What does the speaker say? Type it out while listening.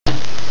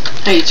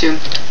Hey YouTube,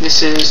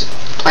 this is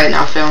Play It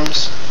Now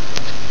Films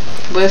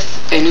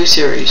with a new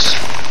series.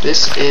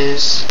 This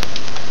is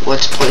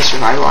Let's Play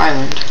Survival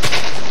Island.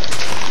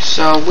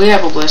 So we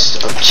have a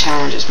list of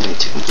challenges we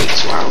need to complete,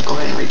 so I'll go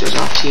ahead and read those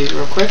off to you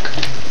real quick.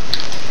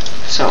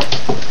 So,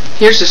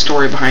 here's the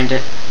story behind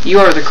it. You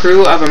are the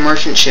crew of a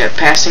merchant ship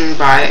passing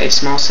by a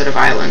small set of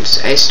islands.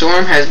 A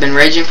storm has been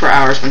raging for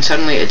hours when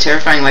suddenly a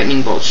terrifying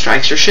lightning bolt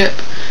strikes your ship.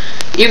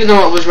 Even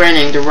though it was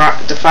raining,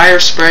 the fire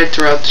spread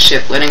throughout the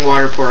ship, letting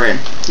water pour in.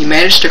 You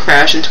manage to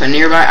crash into a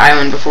nearby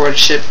island before the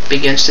ship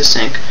begins to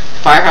sink. The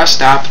fire has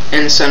stopped,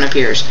 and the sun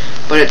appears,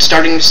 but it's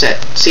starting to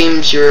set.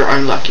 Seems you're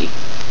unlucky.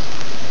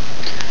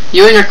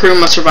 You and your crew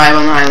must survive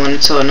on the island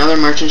until another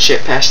merchant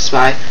ship passes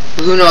by,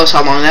 but who knows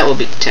how long that will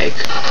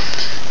take.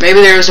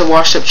 Maybe there is a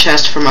washed-up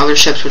chest from other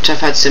ships which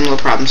have had similar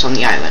problems on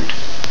the island.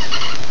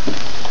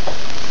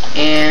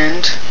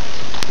 And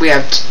we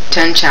have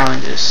 10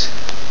 challenges,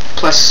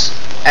 plus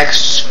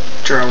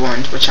extra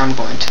ones, which I'm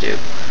going to do.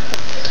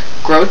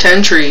 Grow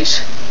 10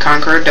 trees,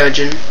 conquer a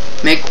dungeon,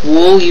 make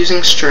wool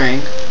using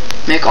string,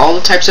 make all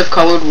the types of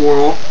colored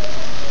wool,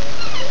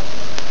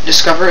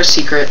 discover a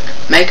secret,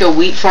 make a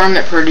wheat farm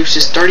that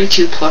produces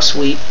 32 plus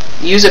wheat,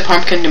 use a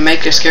pumpkin to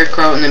make a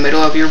scarecrow in the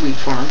middle of your wheat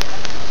farm,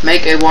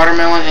 make a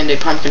watermelon and a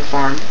pumpkin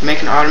farm,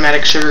 make an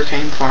automatic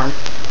sugarcane farm,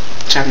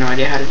 which I have no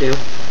idea how to do.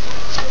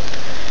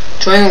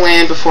 Join the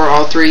land before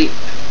all three.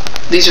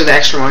 These are the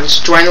extra ones.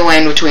 Join the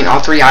land between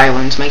all three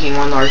islands, making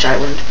one large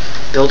island.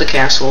 Build a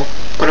castle.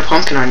 Put a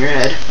pumpkin on your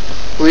head.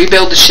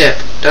 Rebuild the ship.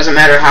 Doesn't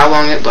matter how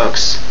long it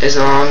looks, as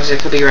long as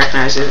it could be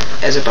recognized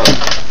as a boat.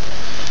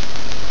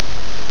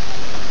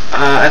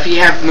 If you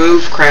have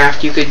move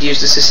craft, you could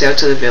use this to sail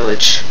to the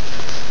village.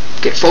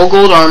 Get full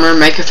gold armor,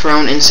 make a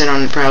throne and sit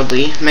on it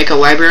proudly. Make a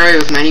library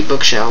with many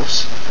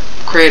bookshelves.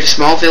 Create a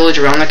small village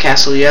around the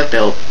castle you have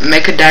built.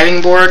 Make a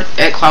diving board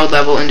at cloud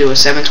level and do a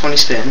 720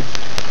 spin.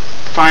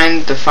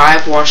 Find the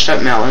 5 washed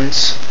up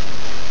melons.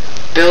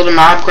 Build a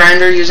mob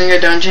grinder using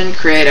a dungeon.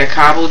 Create a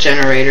cobble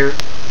generator.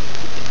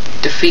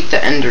 Defeat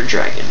the ender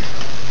dragon.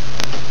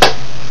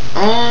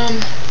 I'll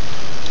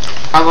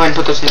go ahead and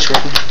put those in the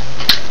description.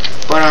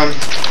 But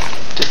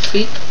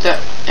defeat the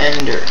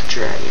ender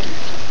dragon.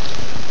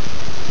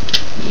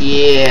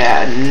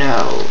 Yeah,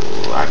 no.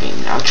 I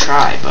mean, I'll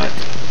try, but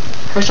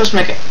we're supposed to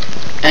make an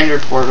ender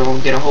portal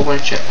and get a whole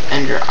bunch of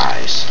ender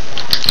eyes.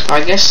 So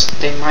I guess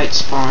they might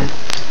spawn.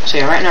 So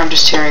yeah, right now I'm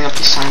just tearing up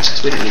these signs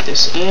because we don't need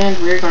this. And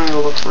we're going to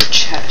go look for a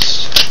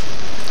chest.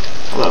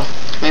 Hello.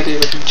 Maybe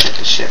we can check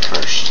the ship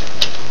first.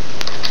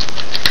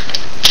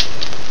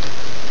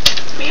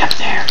 Let me up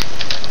there.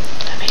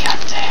 Let me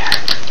up there.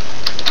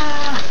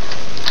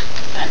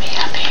 Let me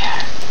up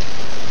here.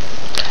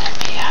 Let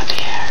me up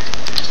here.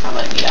 It's not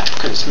letting me up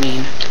because it's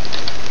mean.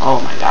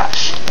 Oh my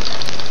gosh.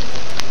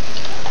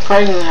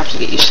 Probably going to have to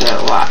get used to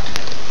that a lot.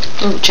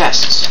 Ooh,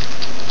 chests.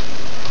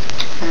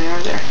 How many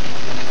are there?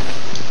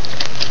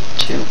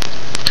 2.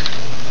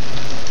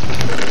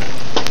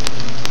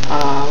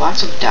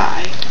 Lots of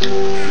dye.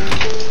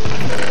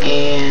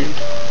 And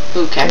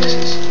ooh,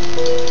 cactuses.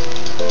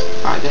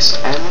 Oh, I guess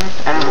I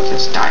don't know if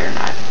that's dye or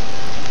not.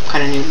 I'm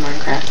kinda new to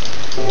Minecraft.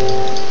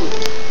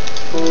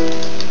 Ooh.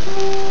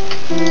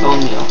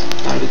 Bone meal.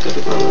 That'll be good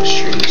to grow those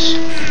trees.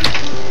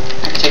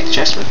 I can take the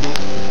chest with me.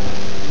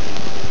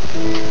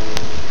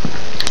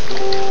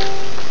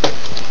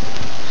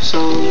 So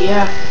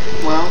yeah,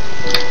 well,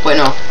 wait,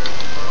 no.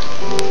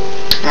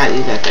 I might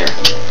leave that there.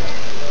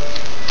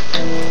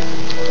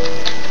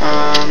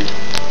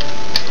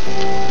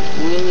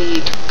 We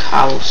need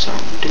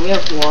cobblestone. Do we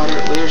have water?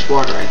 Well, there's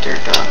water right there,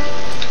 duh.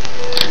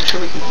 I'm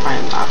sure we can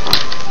find lava.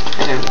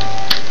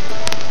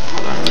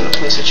 Hold on, I'm gonna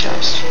place a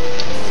chest.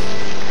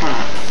 Hold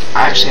on.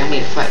 Actually, I need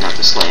to flatten out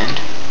this land.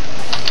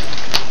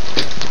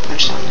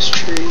 Punch down this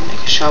tree,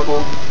 make a shovel,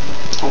 a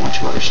whole bunch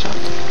of other stuff.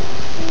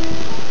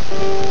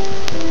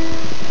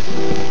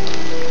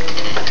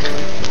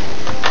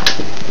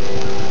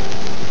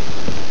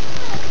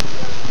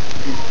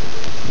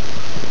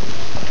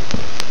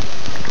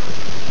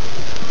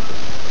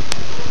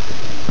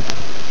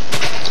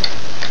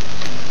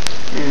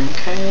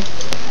 Okay.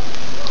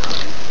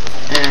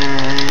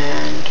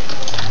 And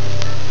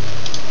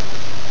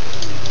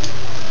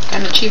got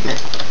an achievement.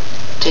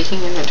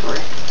 Taking inventory.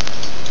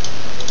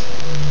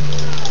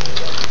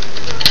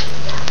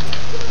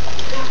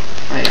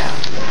 Oh yeah.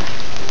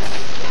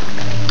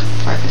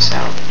 Wipe this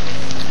out.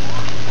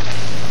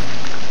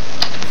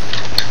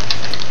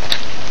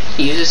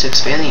 Use this to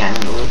expand the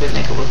island a little bit,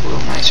 make it look a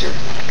little nicer.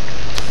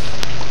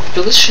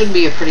 So this should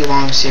be a pretty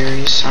long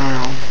series. I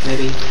don't know,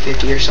 maybe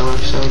 50 or so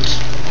episodes.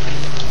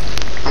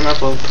 I'm gonna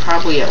upload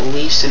probably at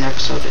least an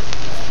episode a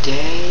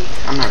day.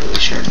 I'm not really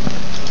sure.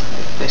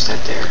 Place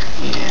that there,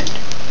 and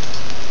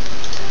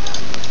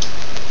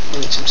we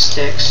need some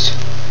sticks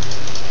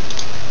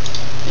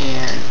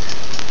and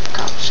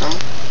cobblestone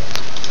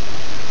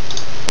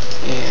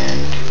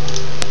and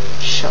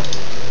shovel.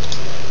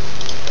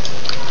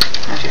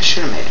 Actually, I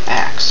should have made an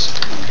axe.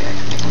 Okay, I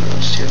can make one of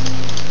those too.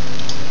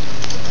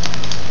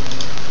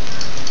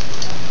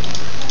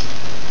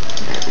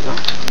 There we go.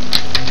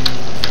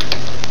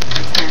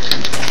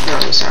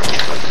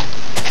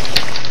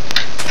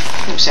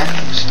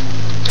 saplings.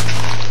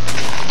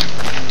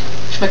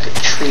 Let's make a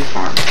tree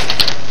farm.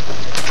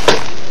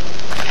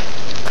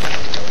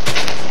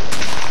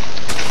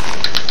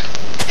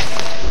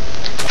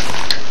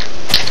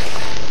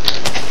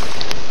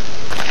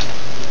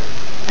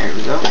 There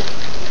we go.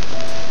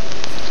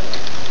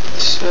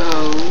 So,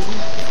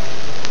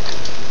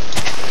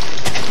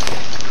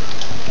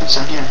 what's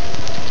down here?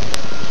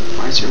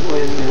 Why is there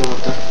wood in the middle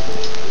of the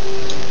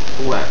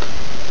web?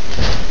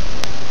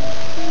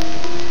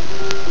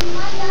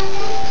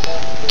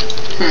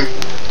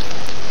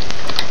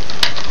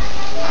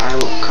 I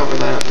will cover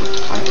that up with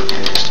the plank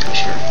again just to be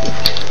sure.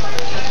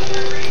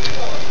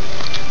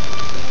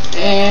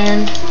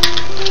 And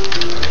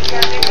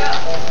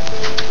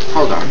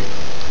hold on.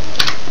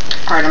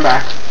 Alright, I'm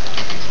back.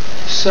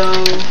 So, I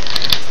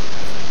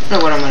know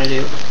what I'm gonna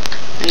do.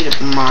 I need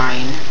a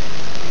mine.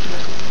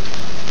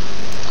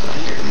 Go down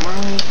here to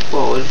mine.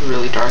 Whoa, it's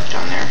really dark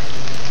down there.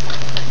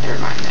 Never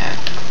mind that.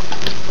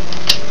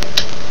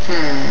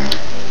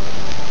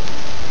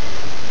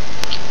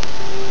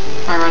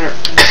 My render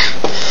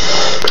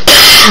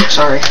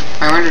sorry,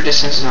 my render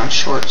distance is on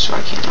short, so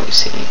I can't really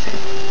see anything.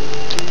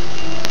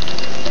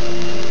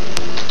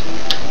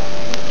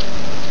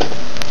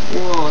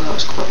 Whoa, that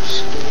was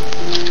close.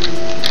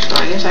 So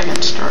I guess I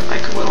can start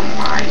like a little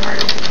mine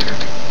right over here.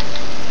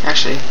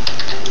 Actually,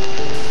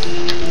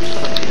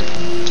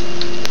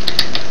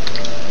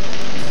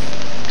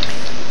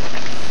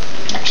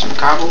 there's some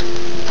cobble.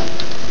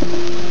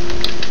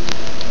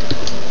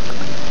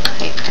 I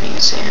hate cutting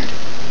the sand.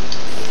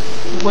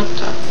 What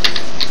the?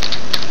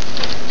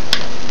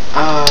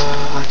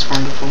 That's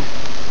wonderful.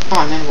 Oh,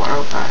 I'm in water.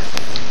 Oh god.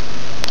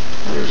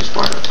 No, there's just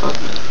water above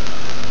me. I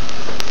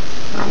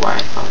don't know why I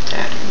thought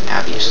that. I mean,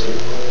 obviously,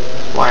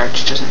 water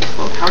just doesn't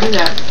flow. How did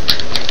that?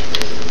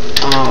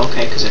 Oh,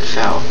 okay, because it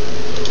fell.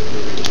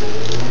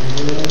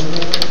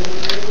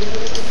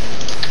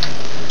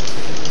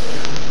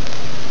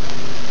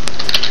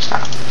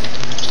 Stop.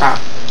 Stop.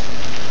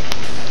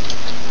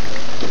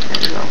 There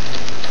we go.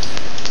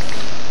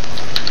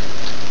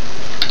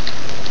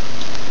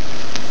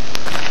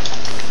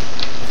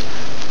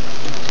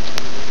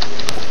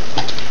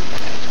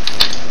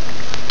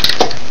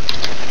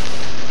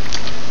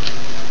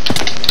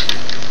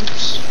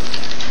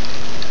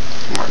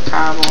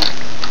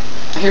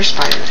 I hear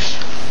spiders.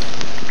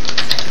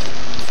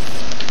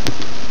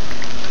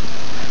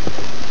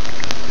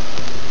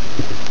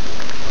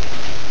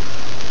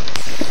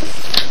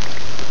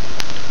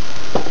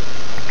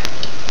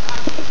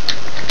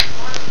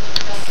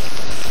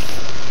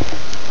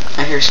 I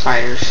hear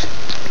spiders.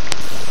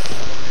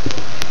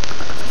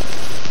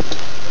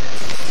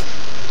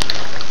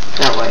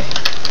 That way.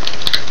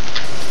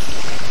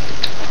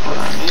 Hold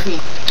on, maybe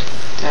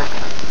that way.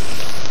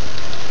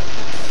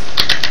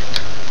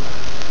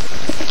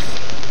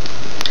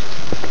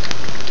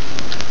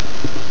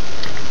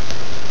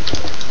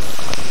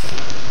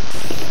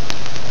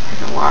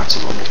 Lots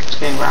of them. It's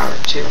getting louder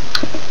too.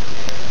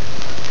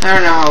 I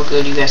don't know how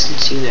good you guys can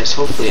see this.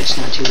 Hopefully it's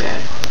not too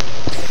bad.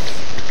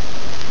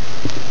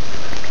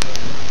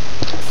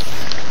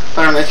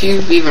 But if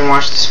you've even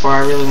watched this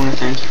far, I really want to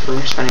thank you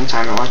for spending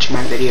time and watching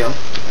my video.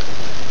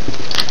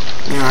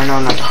 You know, I know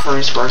I'm not the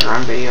hardest worker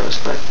on videos,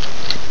 but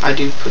I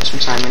do put some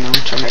time in them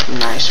to make them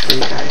nice for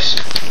you guys.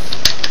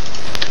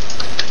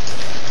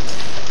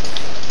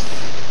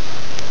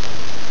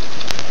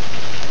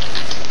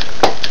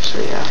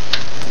 So yeah.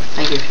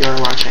 Thank you if you are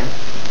watching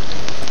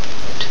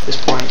to this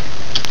point.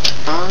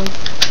 No,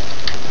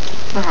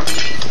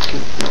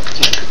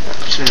 can't pick up.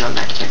 Should have known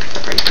that. Can't pick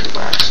up right through the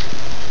glass.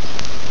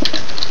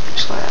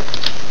 Slab.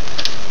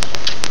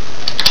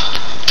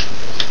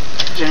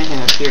 Is there anything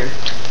up here?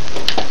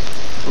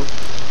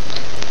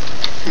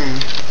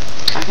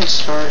 I can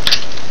start.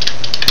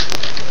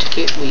 To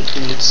get wheat,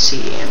 we need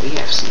seed, and we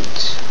have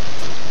seeds.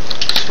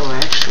 So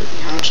actually,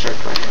 how much dirt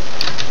do I have?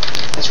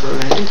 That's what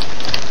we're gonna do.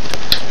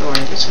 I want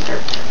to get some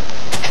dirt.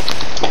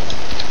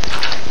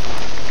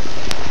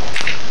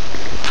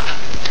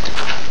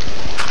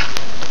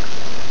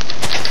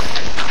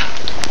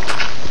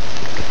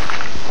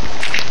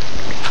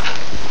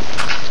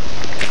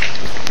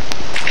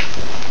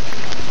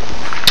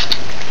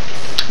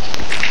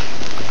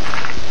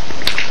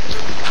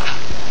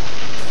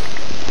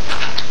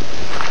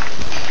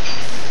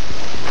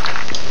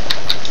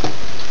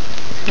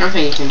 I don't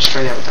think you can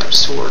destroy that without a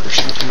sword or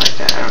something like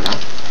that. I don't know.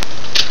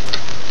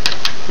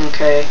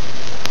 Okay.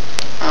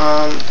 I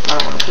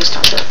don't want to put this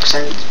down there because I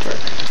need the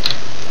dirt.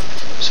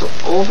 So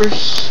over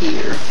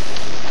here,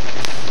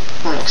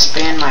 I want to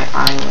expand my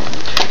island.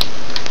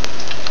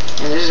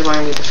 And this is going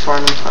to be the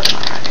farming part of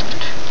my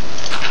island.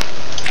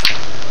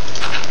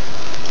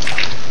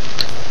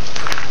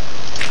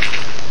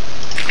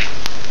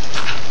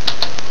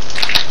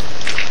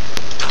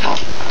 Oh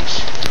my gosh.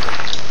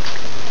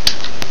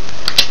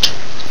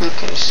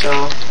 Okay,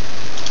 so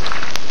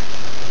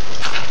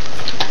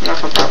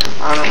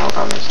I don't know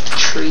about making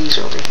trees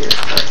over here,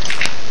 but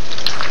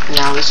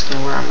now this is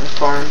where I'm going to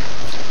farm.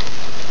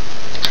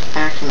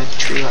 I can make a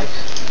tree like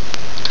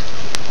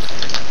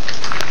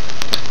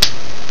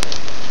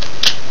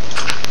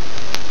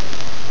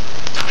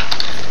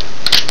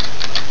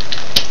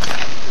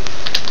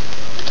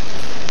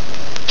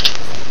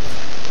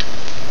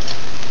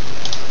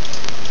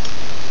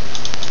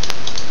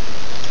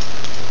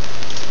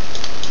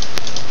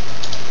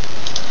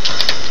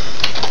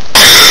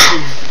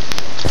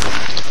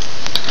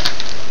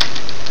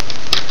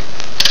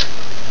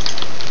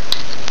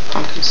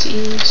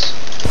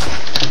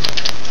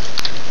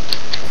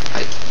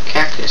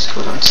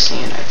This goes on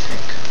sand, I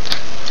think.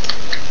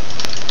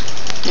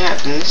 Yeah,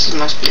 then this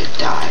must be a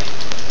dye.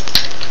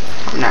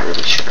 I'm not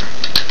really sure.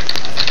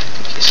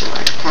 Okay, so I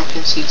have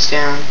pumpkin seeds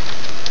down.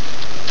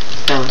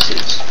 Melon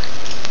seeds.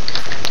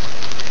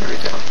 There we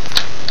go.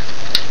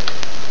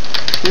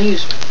 Can you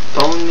use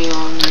bone meal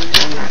on these?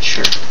 I'm not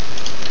sure.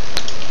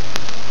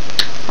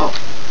 Oh.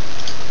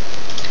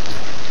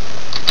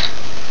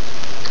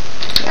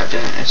 Yeah, I've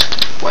done it.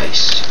 It's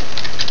waste.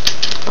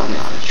 Bone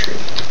meal on the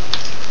tree.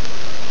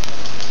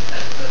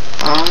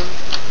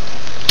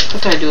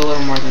 What did I do a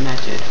little more than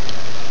that did?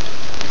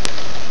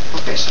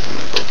 Okay, so I'm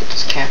gonna go get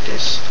this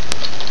cactus.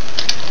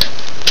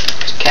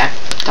 It's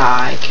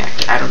cacti,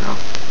 cacti, I don't know.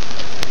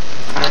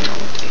 I don't know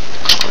what they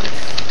call it.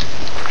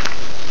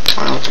 I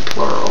don't know what the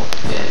plural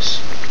is.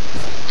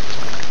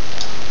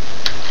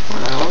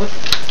 What else?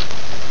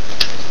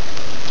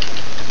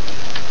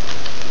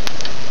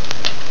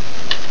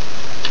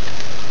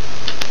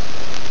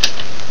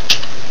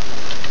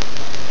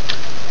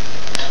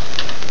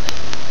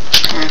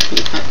 Can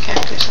you plant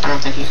cactus? I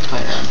don't think you can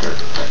plant it on dirt,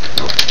 but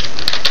nope.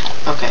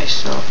 Okay,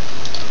 so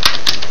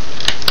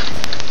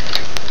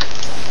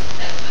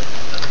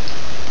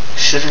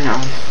should have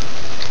known.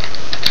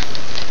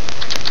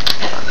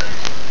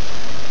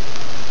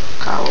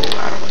 Cow,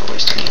 I don't want to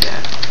waste any of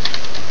that.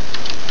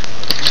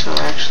 So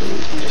actually, we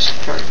can just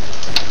start.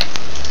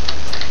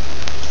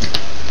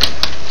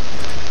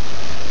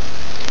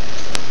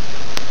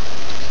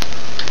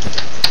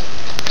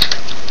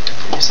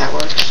 I guess that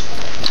works.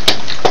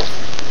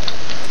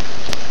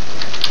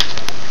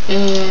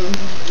 And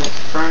make a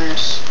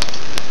furnace.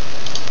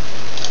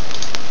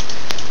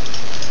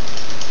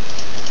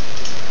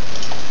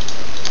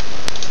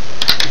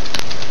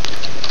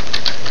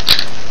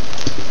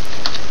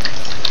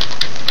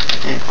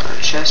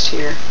 Chest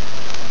here.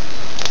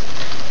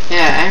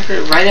 Yeah,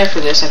 right after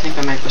this, I think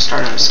I might go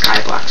start on a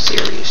Skyblock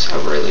series. I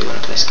really want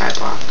to play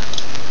Skyblock.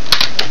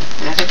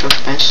 And I think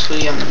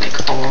eventually I'm going to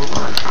make all of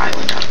our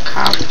island out of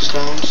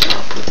cobblestone, so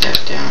I'll put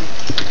that down.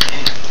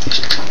 And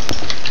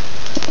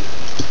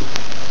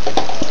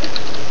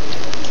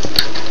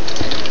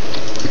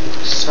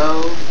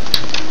so,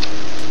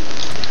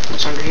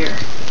 what's under here?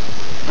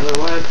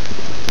 Another web?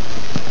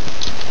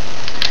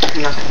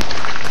 Nothing.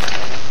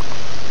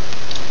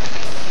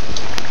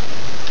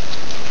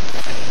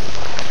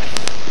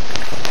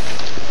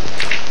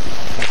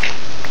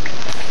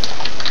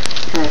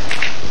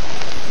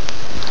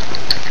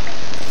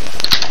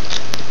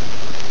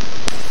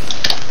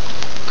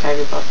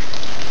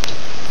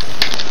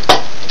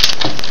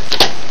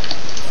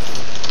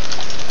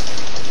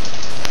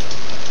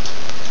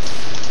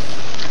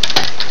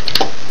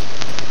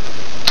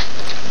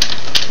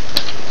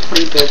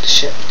 Rebuild the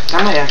ship.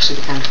 That might actually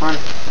be kind of fun.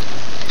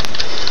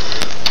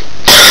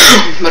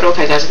 But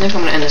okay guys, I think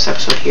I'm going to end this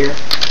episode here.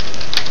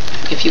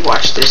 If you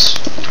watched this,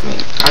 I mean,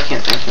 I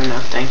can't thank you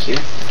enough. Thank you.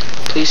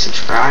 Please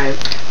subscribe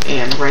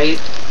and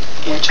rate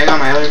and check out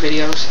my other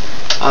videos.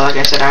 Like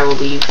I said, I will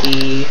leave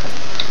the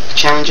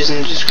challenges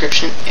in the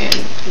description and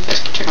you guys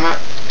can check them out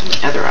in the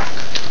Netherrack.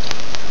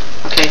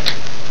 Okay.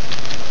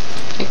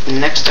 I think the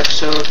next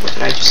episode, what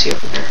did I just see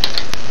over there?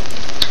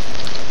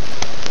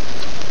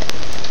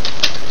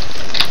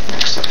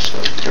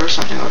 There was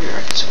something over here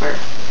I could swear.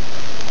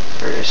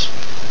 There it is.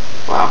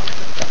 Wow.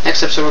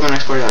 Next episode we're going to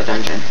explore that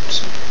dungeon.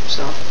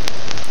 So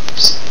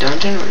is it a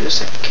dungeon or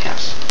just a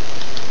castle?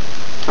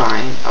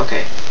 Fine.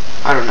 Okay.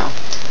 I don't know.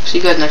 See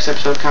you guys next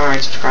episode. Comment,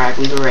 rate, subscribe,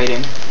 leave a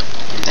rating.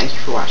 And thank you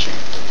for watching.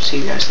 See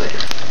you guys later.